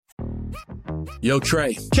Yo,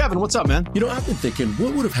 Trey. Kevin, what's up, man? You know, I've been thinking,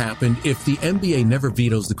 what would have happened if the NBA never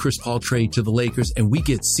vetoes the Chris Paul trade to the Lakers and we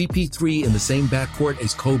get CP3 in the same backcourt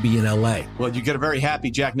as Kobe in LA? Well, you get a very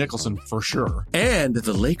happy Jack Nicholson for sure. And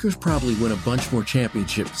the Lakers probably win a bunch more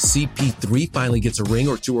championships. CP3 finally gets a ring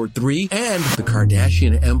or 2 or 3, and the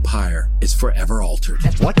Kardashian empire is forever altered.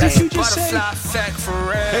 What did you just say?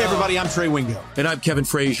 Hey, everybody, I'm Trey Wingo. And I'm Kevin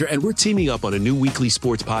Frazier, and we're teaming up on a new weekly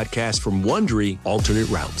sports podcast from Wondery, Alternate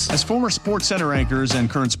Routes. As former Sports Center anchors and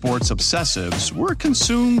current sports obsessives, we're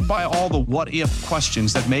consumed by all the what-if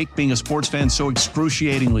questions that make being a sports fan so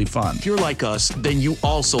excruciatingly fun. If you're like us, then you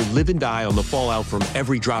also live and die on the fallout from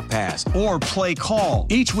every drop pass. Or play call.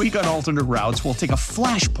 Each week on Alternate Routes, we'll take a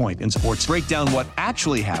flashpoint in sports, break down what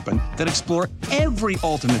actually happened, then explore every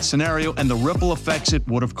alternate scenario and the ripple effects it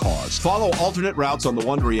would have caused. Follow Alternate Routes on the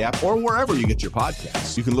Wondery app or wherever you get your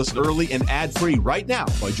podcasts. You can listen early and ad-free right now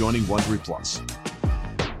by joining Wondery Plus.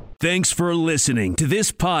 Thanks for listening to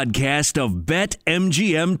this podcast of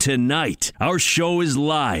BetMGM Tonight. Our show is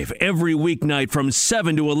live every weeknight from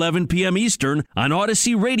 7 to 11 p.m. Eastern on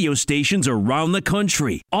Odyssey radio stations around the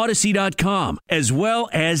country, Odyssey.com, as well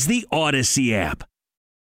as the Odyssey app.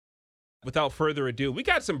 Without further ado, we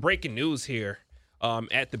got some breaking news here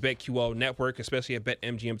at the BetQL Network, especially at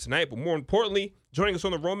BetMGM Tonight. But more importantly, joining us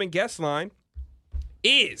on the Roman guest line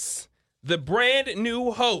is the brand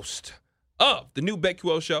new host of the new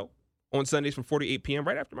BetQL show on Sundays from 4 to 8 p.m.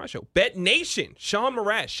 right after my show, Bet Nation, Sean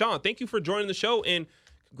Marash. Sean, thank you for joining the show, and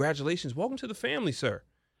congratulations. Welcome to the family, sir.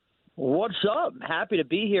 What's up? Happy to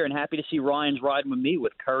be here and happy to see Ryan's riding with me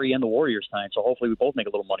with Curry and the Warriors tonight. So hopefully we both make a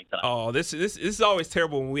little money tonight. Oh, this is always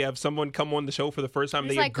terrible when we have someone come on the show for the first time.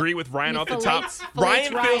 They like agree with Ryan off the top. Fillets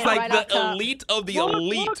Ryan feels like right the elite of the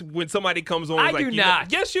elite when somebody comes on. I like, do not.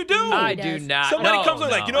 Yes, you do. I do not. Somebody comes on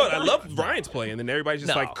like, you know what? I love Ryan's play, and then everybody's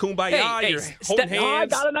just like, kumbaya. You're holding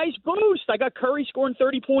hands. I got a nice boost. I got Curry scoring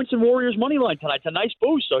 30 points in Warriors money line tonight. It's a nice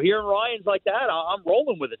boost. So hearing Ryan's like that, I'm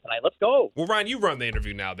rolling with it tonight. Let's go. Well, Ryan, you run the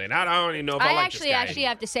interview now. Then I don't even know if I like this guy. I actually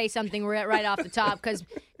have to say something right off the top because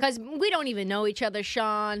we don't even know each other,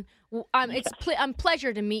 Sean. It's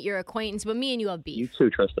pleasure to meet your acquaintance, but me and you have beef. You too,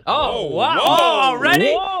 Tristan. Oh, wow. Whoa. Oh,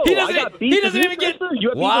 already? Whoa. He doesn't even get.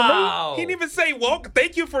 Wow. He didn't even say, well,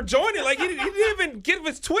 thank you for joining. Like, he didn't even give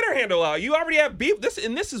his Twitter handle out. You already have beef. This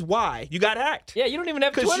is why you got hacked. Yeah, you don't even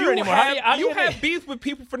have Because Twitter you anymore. You have beef with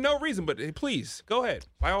people for no reason, but please, go ahead.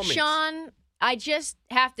 By all means. Sean, I just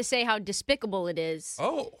have to say how despicable it is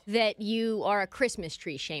that you are a Christmas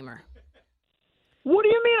tree shamer. What do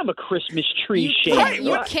you mean I'm a Christmas tree shamer?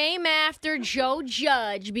 You came after Joe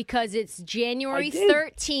Judge because it's January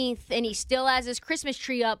 13th and he still has his Christmas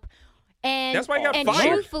tree up. And that's why he got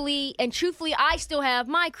fired. Truthfully, I still have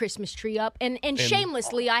my Christmas tree up, and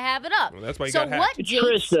shamelessly, I have it up. Well, that's why you so got what hacked.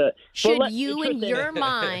 dates should you, in your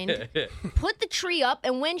mind, put the tree up,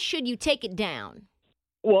 and when should you take it down?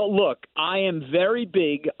 Well, look, I am very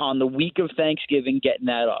big on the week of Thanksgiving getting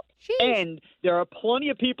that up. Jeez. And there are plenty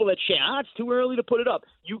of people that say, it's too early to put it up.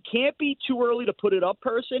 You can't be too early to put it up,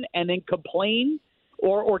 person, and then complain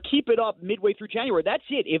or keep it up midway through January. That's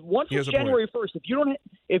it. Once it's January 1st,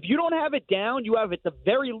 if you don't have it down, you have at the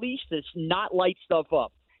very least to not light stuff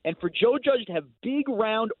up. And for Joe Judge to have big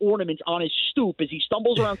round ornaments on his stoop as he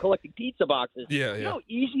stumbles around collecting pizza boxes, you know how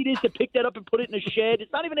easy it is to pick that up and put it in a shed?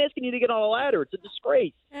 It's not even asking you to get on a ladder. It's a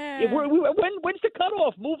disgrace. When's the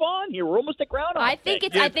cutoff? Move on here. We're almost at Groundhog Day.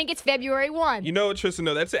 I think it's February 1. You know, Tristan,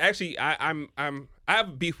 no, that's actually I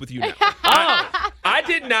have beef with you now. I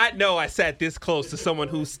did not know I sat this close to someone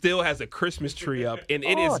who still has a Christmas tree up, and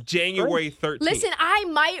it is January 13th. Listen, I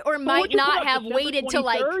might or might not have waited till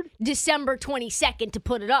like 23rd? December 22nd to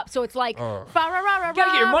put it up. So it's like, You gotta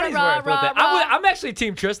get your money's worth with it. I'm actually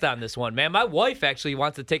Team Trista on this one, man. My wife actually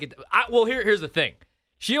wants to take it. Here's the thing.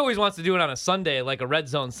 She always wants to do it on a Sunday, like a Red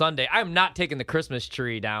Zone Sunday. I'm not taking the Christmas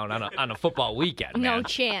tree down on a football weekend, man. No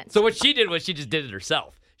chance. So what she did was she just did it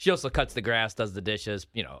herself. She also cuts the grass, does the dishes,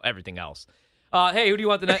 everything else. Hey, who do you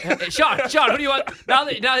want the next? Sean, who do you want? Now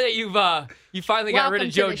that you finally got rid of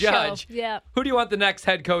Joe Judge, who do you want the next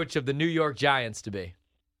head coach of the New York Giants to be?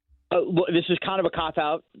 This is kind of a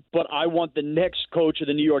cop-out, but I want the next coach of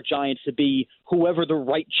the New York Giants to be whoever the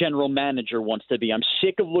right general manager wants to be. I'm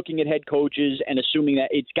sick of looking at head coaches and assuming that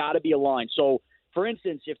it's got to be aligned. So, for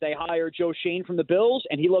instance, if they hire Joe Schoen from the Bills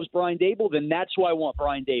and he loves Brian Daboll, then that's who I want,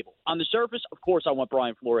 Brian Daboll. On the surface, of course, I want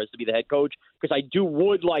Brian Flores to be the head coach because I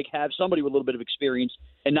would have somebody with a little bit of experience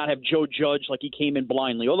and not have Joe Judge like he came in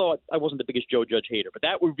blindly, although I wasn't the biggest Joe Judge hater, but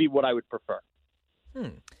that would be what I would prefer.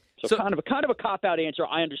 So kind of a cop-out answer,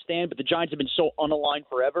 I understand, but the Giants have been so unaligned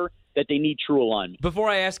forever that they need true alignment. Before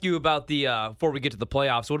I ask you about before we get to the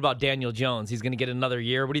playoffs, what about Daniel Jones? He's going to get another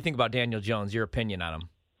year. What do you think about Daniel Jones? Your opinion on him?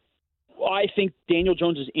 Well, I think Daniel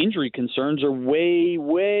Jones' injury concerns are way,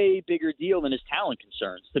 way bigger deal than his talent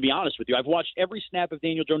concerns, to be honest with you. I've watched every snap of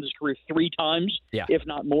Daniel Jones' career 3 times, if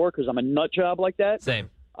not more, because I'm a nut job like that.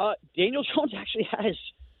 Same. Daniel Jones actually has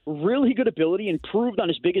really good ability and proved on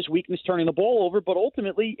his biggest weakness turning the ball over, but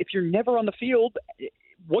ultimately, if you're never on the field,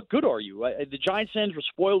 what good are you? The Giants fans were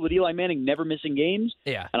spoiled with Eli Manning never missing games.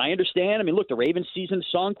 Yeah. And I understand. I mean, look, the Ravens season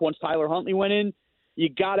sunk once Tyler Huntley went in. You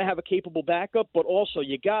got to have a capable backup, but also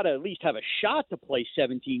you got to at least have a shot to play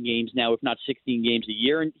 17 games now, if not 16 games a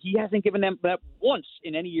year. And he hasn't given them that once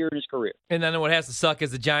in any year in his career. And then what has to suck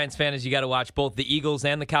as a Giants fan is you got to watch both the Eagles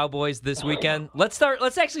and the Cowboys this weekend. Let's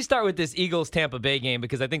actually start with this Eagles-Tampa Bay game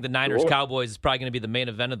because I think the Niners-Cowboys is probably going to be the main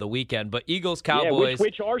event of the weekend. But Eagles-Cowboys. Yeah,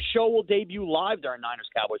 which our show will debut live during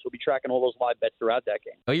Niners-Cowboys. We'll be tracking all those live bets throughout that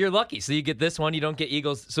game. Oh, you're lucky. So you get this one. You don't get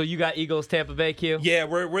Eagles. So you got Eagles-Tampa Bay, Q? Yeah,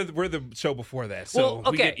 we're the show before that. So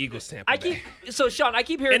we get Eagles. So, Sean, I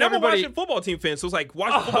keep hearing and I'm everybody... a Washington football team fan, so it's like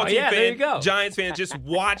Washington football team fan, there you go. Giants fan, just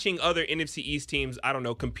watching other NFC East teams, I don't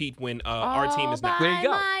know, compete when our team is not. There you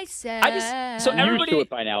go. I'm used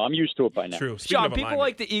to it by now. True. Sean, people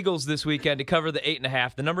like the Eagles this weekend to cover the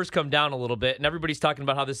 8.5. The numbers come down a little bit, and everybody's talking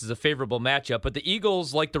about how this is a favorable matchup, but the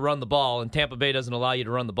Eagles like to run the ball, and Tampa Bay doesn't allow you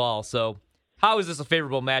to run the ball. So how is this a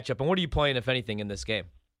favorable matchup, and what are you playing, if anything, in this game?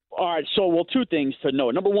 All right, so, 2 things to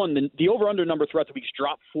note. Number one, the over-under number throughout the week's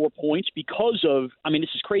dropped 4 points because of, I mean, this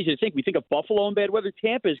is crazy to think. We think of Buffalo in bad weather.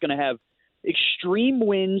 Tampa is going to have extreme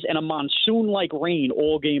winds and a monsoon-like rain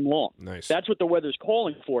all game long. Nice. That's what the weather's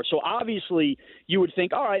calling for. So, obviously, you would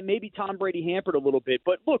think, all right, maybe Tom Brady hampered a little bit.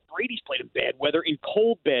 But, look, Brady's played in bad weather, in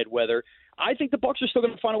cold bad weather. I think the Bucs are still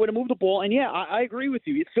going to find a way to move the ball. And, yeah, I agree with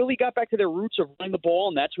you. Philly got back to their roots of running the ball,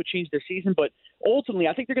 and that's what changed their season. But ultimately,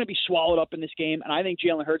 I think they're going to be swallowed up in this game, and I think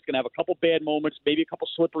Jalen Hurts is going to have a couple bad moments, maybe a couple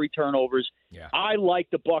slippery turnovers. Yeah. I like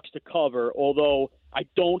the Bucs to cover, although I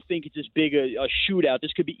don't think it's as big a shootout.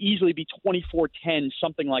 This could easily be 24-10,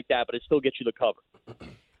 something like that, but it still gets you the cover.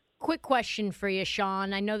 Quick question for you,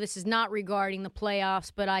 Sean. I know this is not regarding the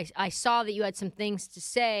playoffs, but I saw that you had some things to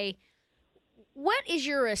say. What is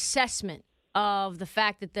your assessment of the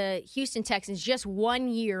fact that the Houston Texans, just 1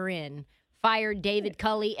 year in, fired David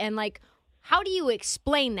Culley? And, how do you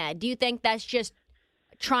explain that? Do you think that's just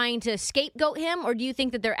trying to scapegoat him, or do you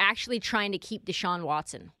think that they're actually trying to keep Deshaun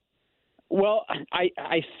Watson? Well,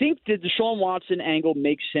 I think the Deshaun Watson angle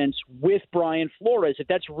makes sense with Brian Flores. If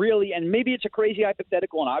that's really, and maybe it's a crazy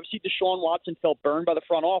hypothetical, and obviously Deshaun Watson felt burned by the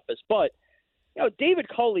front office, but David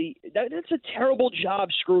Culley, that's a terrible job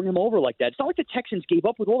screwing him over like that. It's not like the Texans gave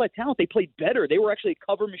up with all that talent. They played better. They were actually a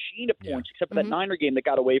cover machine at points, except for that Niner game that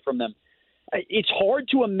got away from them. It's hard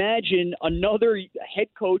to imagine another head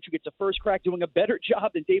coach who gets a first crack doing a better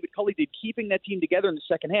job than David Culley did keeping that team together in the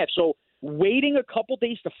second half. So waiting a couple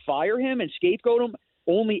days to fire him and scapegoat him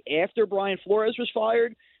only after Brian Flores was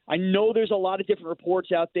fired, I know there's a lot of different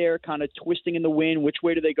reports out there kind of twisting in the wind. Which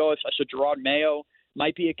way do they go? So Gerard Mayo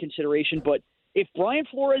might be a consideration, but if Brian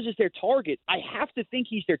Flores is their target, I have to think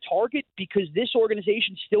he's their target because this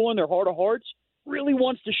organization, still in their heart of hearts, really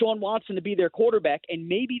wants Deshaun Watson to be their quarterback, and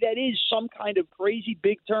maybe that is some kind of crazy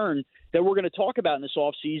big turn that we're going to talk about in this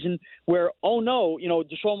offseason where, oh, no,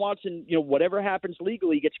 Deshaun Watson, whatever happens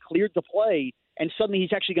legally, gets cleared to play, and suddenly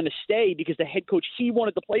he's actually going to stay because the head coach he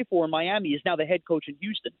wanted to play for in Miami is now the head coach in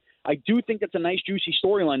Houston. I do think that's a nice, juicy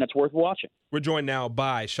storyline that's worth watching. We're joined now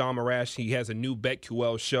by Sean Marash. He has a new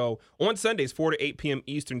BetQL show on Sundays, 4 to 8 p.m.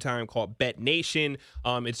 Eastern time called Bet Nation.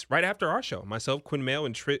 It's right after our show. Myself, Quinn Mail,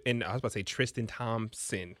 and I was about to say Tristan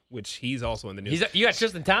Thompson, which he's also in the news. You got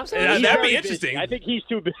Tristan Thompson? That'd be interesting. I think he's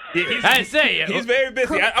too busy. I didn't say he's very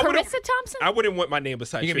busy. Carissa Thompson? I wouldn't want my name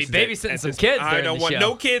beside You're going to Tristan be babysitting some kids. I don't want show.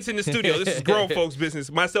 no kids in the studio. This is grown folks'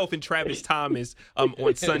 business. Myself and Travis Thomas on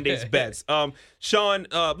Sunday's Bets. Sean,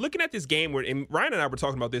 looking at this game, and Ryan and I were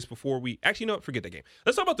talking about this before we – actually, no, forget that game.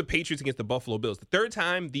 Let's talk about the Patriots against the Buffalo Bills. The third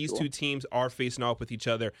time these two teams are facing off with each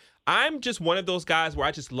other. I'm just one of those guys where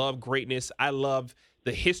I just love greatness. I love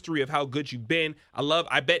the history of how good you've been.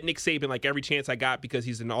 I bet Nick Saban like every chance I got because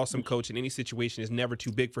he's an awesome coach and any situation is never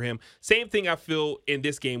too big for him. Same thing I feel in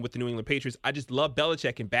this game with the New England Patriots. I just love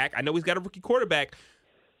Belichick and back. I know he's got a rookie quarterback,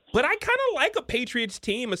 but I kind of like a Patriots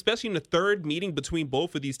team, especially in the third meeting between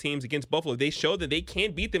both of these teams against Buffalo. They showed that they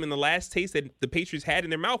can beat them, and the last taste that the Patriots had in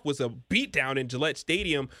their mouth was a beatdown in Gillette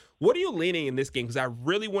Stadium. What are you leaning in this game? Because I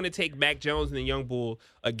really want to take Mac Jones and the young bull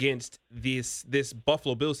against this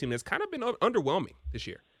Buffalo Bills team that's kind of been underwhelming this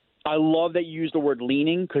year. I love that you use the word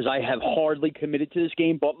leaning because I have hardly committed to this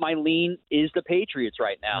game, but my lean is the Patriots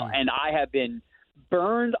right now. And I have been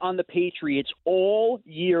burned on the Patriots all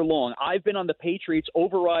year long. I've been on the Patriots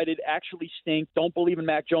overrided, actually stink, don't believe in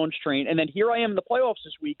Mac Jones train. And then here I am in the playoffs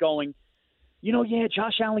this week going,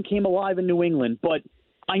 Josh Allen came alive in New England, but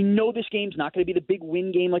I know this game's not going to be the big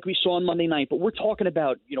win game like we saw on Monday night, but we're talking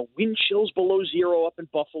about, wind chills below zero up in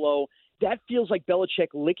Buffalo. That feels like Belichick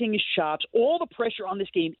licking his chops. All the pressure on this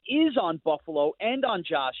game is on Buffalo and on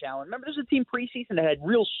Josh Allen. Remember, this is a team preseason that had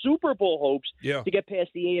real Super Bowl hopes to get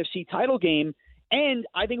past the AFC title game. And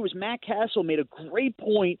I think it was Matt Castle made a great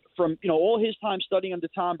point from, all his time studying under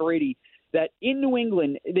Tom Brady that in New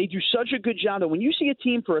England, they do such a good job that when you see a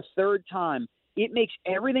team for a third time, it makes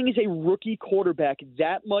everything as a rookie quarterback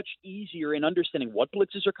that much easier in understanding what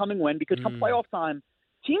blitzes are coming when, because come playoff time,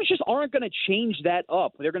 teams just aren't going to change that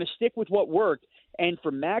up. They're going to stick with what worked. And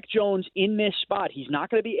for Mac Jones in this spot, he's not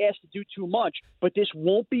going to be asked to do too much, but this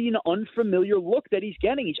won't be an unfamiliar look that he's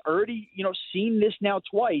getting. He's already, seen this now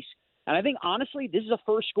twice. And I think, honestly, this is a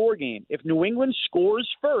first score game. If New England scores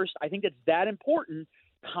first, I think that's that important.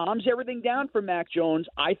 Calms everything down for Mac Jones.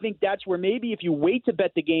 I think that's where maybe if you wait to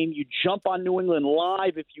bet the game, you jump on New England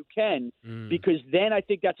live if you can, because then I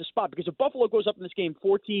think that's a spot. Because if Buffalo goes up in this game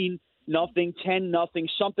 14-0, 10-0,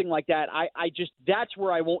 something like that, that's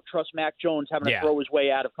where I won't trust Mac Jones having to throw his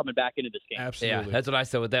way out of coming back into this game. Absolutely. Yeah, that's what I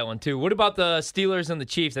said with that one, too. What about the Steelers and the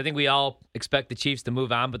Chiefs? I think we all expect the Chiefs to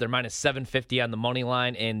move on, but they're minus 750 on the money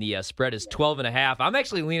line, and the spread is 12.5. I'm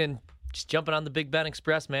actually leaning just jumping on the Big Ben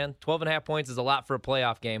Express, man. 12.5 points is a lot for a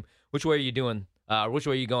playoff game. Which way are you doing? Which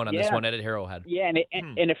way are you going on this one at Arrowhead? Yeah, and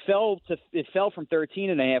it fell from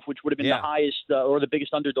 13.5, which would have been the highest or the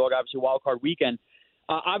biggest underdog, obviously, wild card weekend.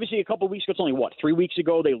 Obviously, a couple of weeks ago, it's only 3 weeks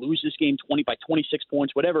ago, they lose this game 26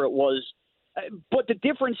 points, whatever it was. But the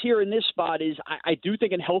difference here in this spot is I do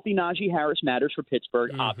think a healthy Najee Harris matters for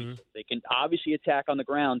Pittsburgh. Obviously, they can obviously attack on the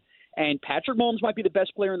ground. And Patrick Mahomes might be the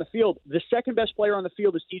best player in the field. The second best player on the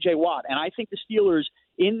field is T.J. Watt. And I think the Steelers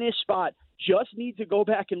in this spot just need to go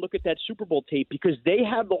back and look at that Super Bowl tape because they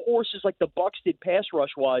have the horses like the Bucs did pass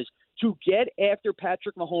rush-wise to get after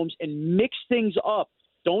Patrick Mahomes and mix things up.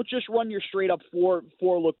 Don't just run your straight-up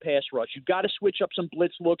four-look pass rush. You've got to switch up some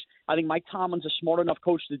blitz looks. I think Mike Tomlin's a smart enough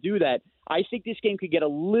coach to do that. I think this game could get a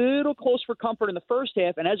little close for comfort in the first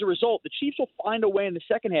half, and as a result, the Chiefs will find a way in the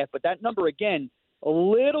second half. But that number, again, a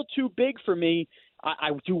little too big for me.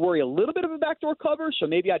 I do worry a little bit of a backdoor cover, so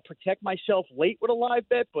maybe I'd protect myself late with a live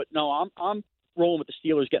bet. But no, I'm rolling with the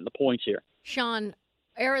Steelers getting the points here. Sean,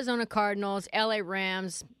 Arizona Cardinals, LA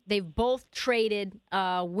Rams, they've both traded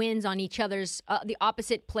wins on each other's, the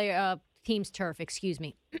opposite player team's turf, excuse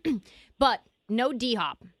me. But no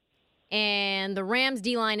D-Hop. And the Rams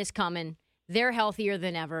D-line is coming. They're healthier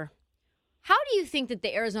than ever. How do you think that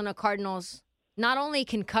the Arizona Cardinals not only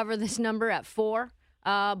can cover this number at 4,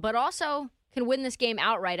 but also can win this game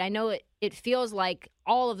outright? I know it feels like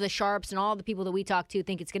all of the sharps and all the people that we talk to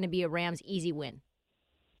think it's going to be a Rams easy win.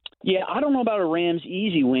 Yeah, I don't know about a Rams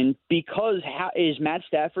easy win because is Matt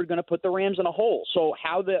Stafford going to put the Rams in a hole? So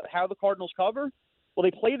how the Cardinals cover? Well,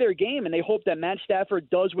 they play their game, and they hope that Matt Stafford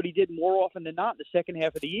does what he did more often than not in the second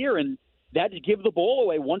half of the year, and that is give the ball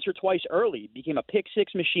away once or twice early. It became a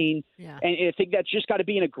pick-six machine, and I think that's just got to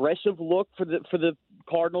be an aggressive look for the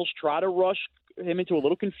Cardinals. Try to rush him into a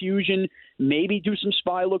little confusion, maybe do some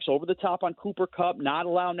spy looks over the top on Cooper Kupp, not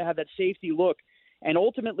allow him to have that safety look. And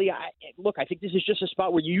ultimately, I think this is just a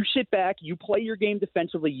spot where you sit back, you play your game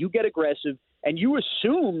defensively, you get aggressive, and you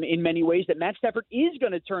assume in many ways that Matt Stafford is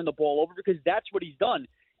going to turn the ball over because that's what he's done.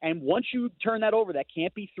 And once you turn that over, that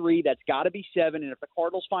can't be 3, that's got to be 7. And if the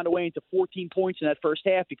Cardinals find a way into 14 points in that first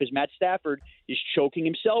half because Matt Stafford is choking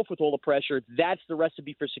himself with all the pressure, that's the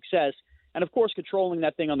recipe for success. And, of course, controlling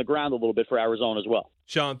that thing on the ground a little bit for Arizona as well.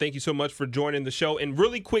 Sean, thank you so much for joining the show. And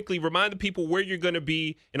really quickly, remind the people where you're going to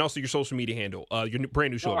be and also your social media handle, your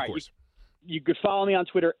brand new show, of course. You could follow me on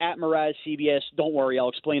Twitter, @MrazCBS. Don't worry, I'll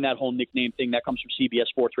explain that whole nickname thing. That comes from CBS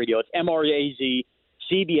Sports Radio. It's MRAZ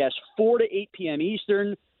CBS, 4 to 8 p.m.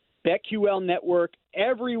 Eastern, BetQL Network,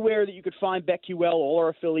 everywhere that you could find BetQL, all our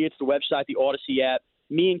affiliates, the website, the Odyssey app.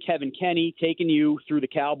 Me and Kevin Kenny taking you through the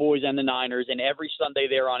Cowboys and the Niners, and every Sunday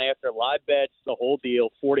they're on after live bets, the whole deal,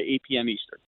 4 to 8 p.m. Eastern.